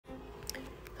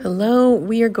Hello,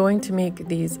 we are going to make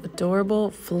these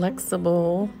adorable,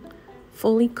 flexible,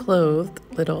 fully clothed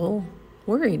little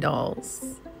worry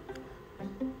dolls.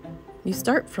 You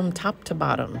start from top to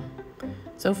bottom.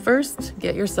 So first,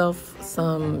 get yourself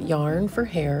some yarn for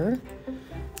hair.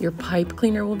 Your pipe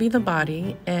cleaner will be the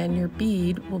body, and your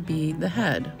bead will be the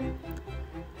head.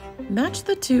 Match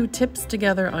the two tips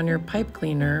together on your pipe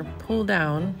cleaner, pull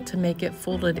down to make it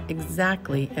folded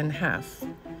exactly in half.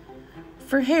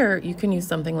 For hair, you can use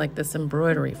something like this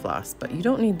embroidery floss, but you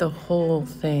don't need the whole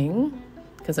thing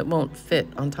because it won't fit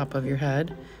on top of your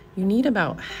head. You need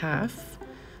about half.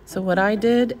 So what I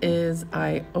did is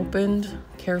I opened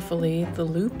carefully the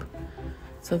loop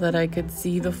so that I could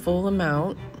see the full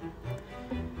amount.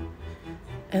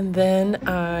 And then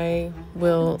I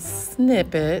will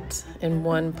snip it in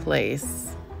one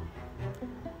place.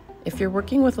 If you're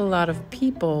working with a lot of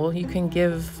people, you can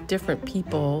give different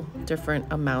people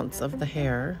different amounts of the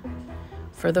hair.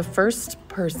 For the first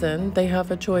person, they have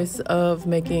a choice of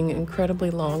making incredibly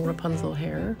long Rapunzel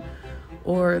hair,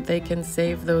 or they can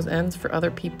save those ends for other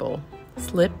people.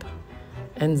 Slip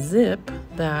and zip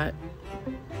that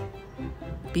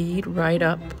bead right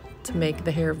up to make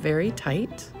the hair very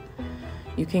tight.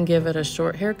 You can give it a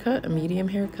short haircut, a medium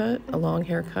haircut, a long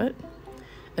haircut.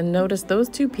 And notice those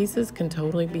two pieces can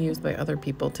totally be used by other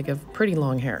people to give pretty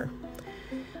long hair.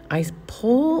 I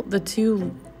pull the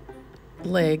two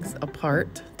legs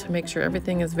apart to make sure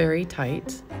everything is very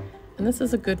tight. And this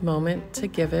is a good moment to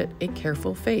give it a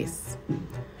careful face.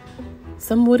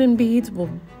 Some wooden beads will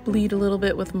bleed a little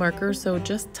bit with marker, so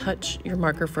just touch your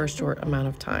marker for a short amount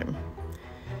of time.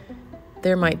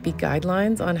 There might be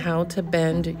guidelines on how to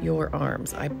bend your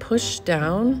arms. I push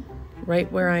down right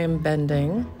where I am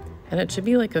bending, and it should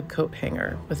be like a coat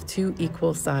hanger with two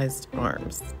equal-sized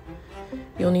arms.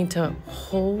 You'll need to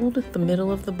hold the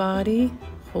middle of the body,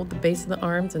 hold the base of the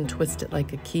arms, and twist it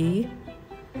like a key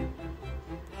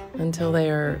until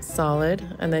they are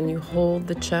solid, and then you hold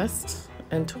the chest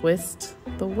and twist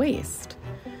the waist.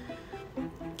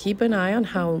 Keep an eye on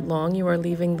how long you are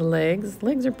leaving the legs.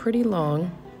 Legs are pretty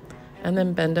long, and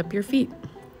then bend up your feet.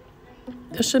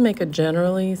 This should make a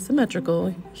generally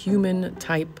symmetrical human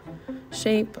type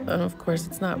shape, and of course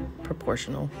it's not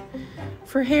proportional.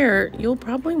 For hair, you'll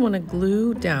probably want to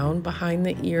glue down behind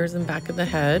the ears and back of the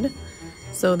head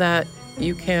so that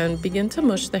you can begin to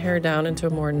mush the hair down into a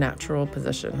more natural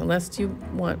position, unless you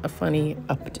want a funny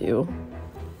updo.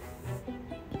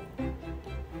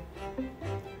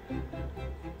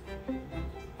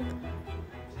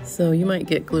 So you might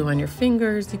get glue on your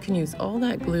fingers. You can use all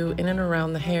that glue in and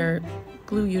around the hair.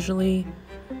 Glue usually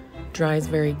dries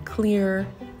very clear.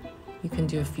 You can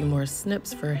do a few more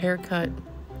snips for a haircut.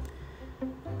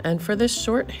 And for this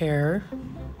short hair,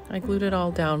 I glued it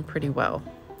all down pretty well.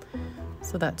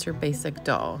 So that's your basic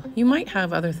doll. You might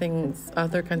have other things,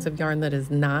 other kinds of yarn that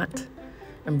is not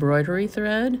embroidery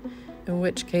thread, in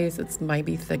which case it might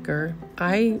be thicker.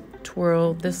 I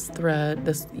twirl this thread,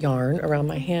 this yarn around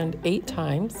my hand 8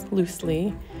 times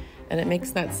loosely, and it makes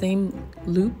that same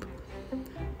loop.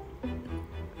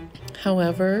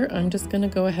 However, I'm just going to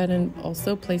go ahead and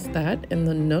also place that in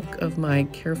the nook of my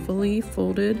carefully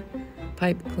folded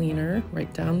pipe cleaner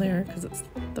right down there because it's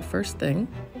the first thing.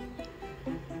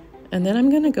 And then I'm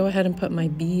going to go ahead and put my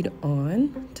bead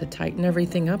on to tighten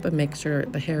everything up and make sure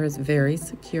the hair is very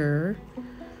secure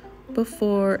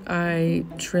before I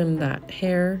trim that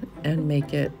hair and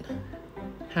make it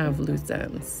have loose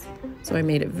ends. So I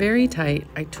made it very tight.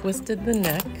 I twisted the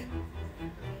neck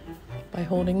by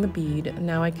holding the bead, and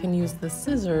now I can use the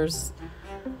scissors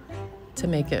to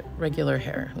make it regular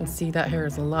hair. And see, that hair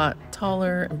is a lot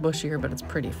taller and bushier, but it's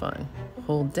pretty fun.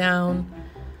 Hold down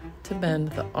to bend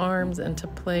the arms into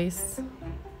place.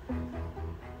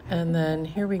 And then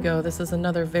here we go. This is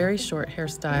another very short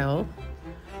hairstyle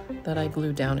that I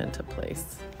glue down into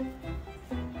place.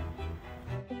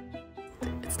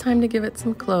 It's time to give it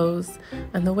some clothes,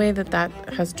 and the way that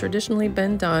has traditionally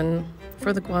been done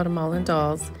for the Guatemalan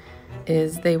dolls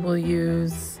is they will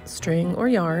use string or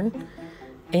yarn,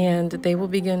 and they will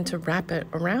begin to wrap it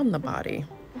around the body.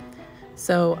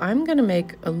 So I'm going to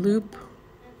make a loop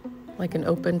like an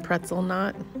open pretzel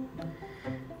knot,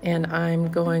 and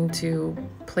I'm going to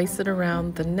place it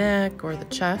around the neck or the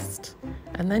chest,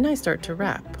 and then I start to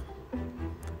wrap.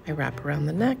 I wrap around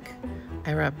the neck,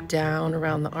 I wrap down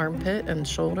around the armpit and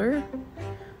shoulder.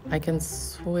 I can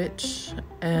switch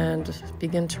and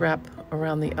begin to wrap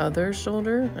around the other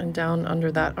shoulder and down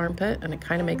under that armpit, and it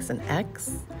kind of makes an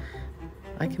X.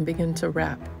 I can begin to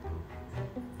wrap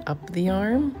up the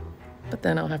arm, but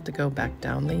then I'll have to go back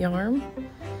down the arm.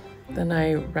 Then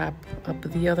I wrap up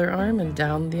the other arm and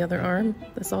down the other arm.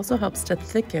 This also helps to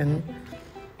thicken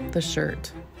the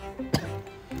shirt.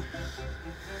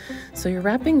 So you're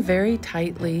wrapping very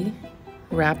tightly,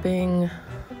 wrapping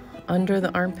under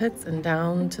the armpits and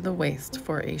down to the waist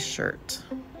for a shirt.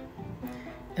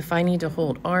 If I need to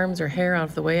hold arms or hair out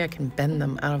of the way, I can bend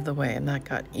them out of the way, and that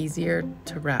got easier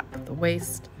to wrap the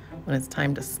waist. When it's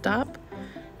time to stop,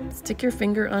 stick your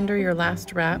finger under your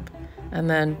last wrap and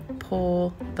then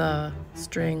pull the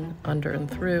string under and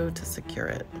through to secure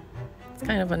it. It's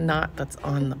kind of a knot that's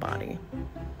on the body,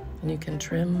 and you can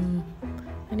trim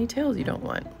any tails you don't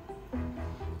want.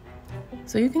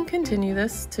 So you can continue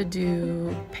this to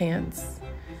do pants.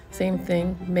 Same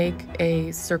thing, make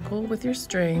a circle with your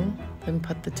string, then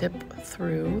put the tip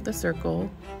through the circle,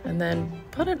 and then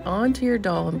put it onto your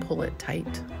doll and pull it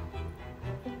tight.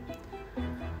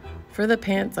 For the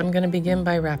pants, I'm going to begin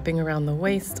by wrapping around the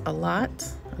waist a lot,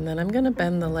 and then I'm going to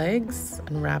bend the legs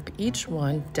and wrap each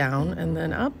one down and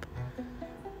then up,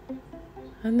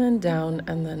 and then down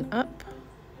and then up.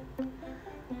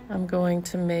 I'm going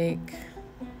to make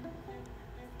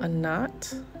a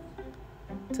knot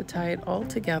to tie it all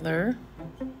together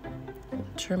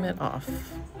and trim it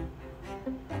off.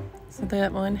 So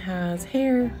that one has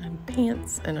hair and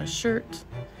pants and a shirt,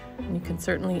 and you can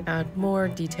certainly add more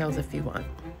details if you want.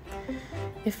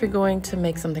 If you're going to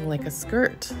make something like a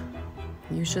skirt,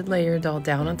 you should lay your doll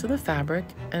down onto the fabric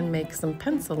and make some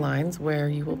pencil lines where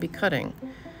you will be cutting.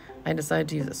 I decided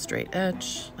to use a straight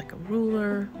edge, like a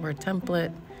ruler or a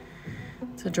template,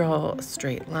 to draw a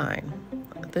straight line.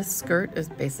 This skirt is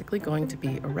basically going to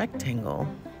be a rectangle.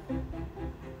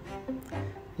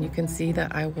 You can see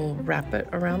that I will wrap it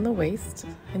around the waist,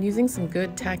 and using some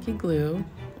good tacky glue,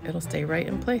 it'll stay right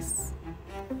in place.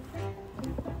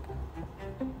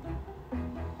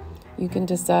 You can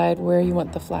decide where you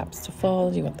want the flaps to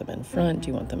fall. Do you want them in front? Do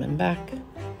you want them in back?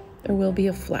 There will be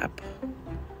a flap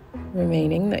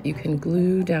remaining that you can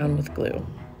glue down with glue.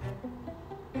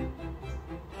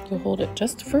 You'll hold it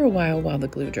just for a while the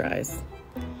glue dries.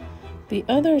 The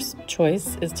other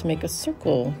choice is to make a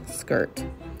circle skirt.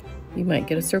 You might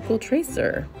get a circle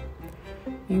tracer.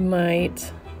 You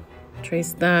might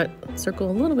trace that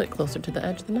circle a little bit closer to the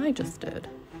edge than I just did.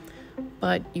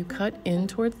 But you cut in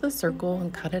towards the circle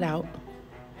and cut it out.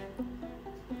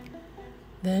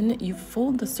 Then you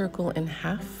fold the circle in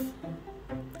half,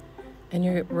 and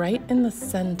you're right in the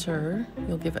center.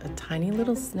 You'll give it a tiny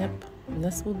little snip, and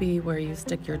this will be where you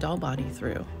stick your doll body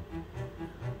through.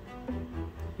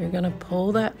 You're gonna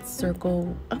pull that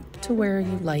circle up to where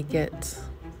you like it.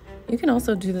 You can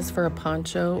also do this for a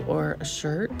poncho or a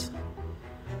shirt.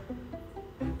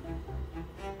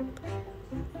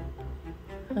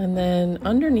 And then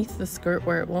underneath the skirt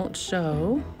where it won't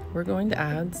show, we're going to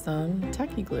add some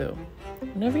tacky glue.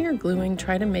 Whenever you're gluing,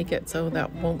 try to make it so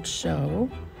that won't show,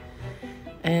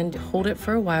 and hold it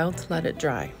for a while to let it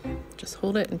dry. Just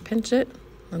hold it and pinch it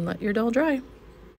and let your doll dry.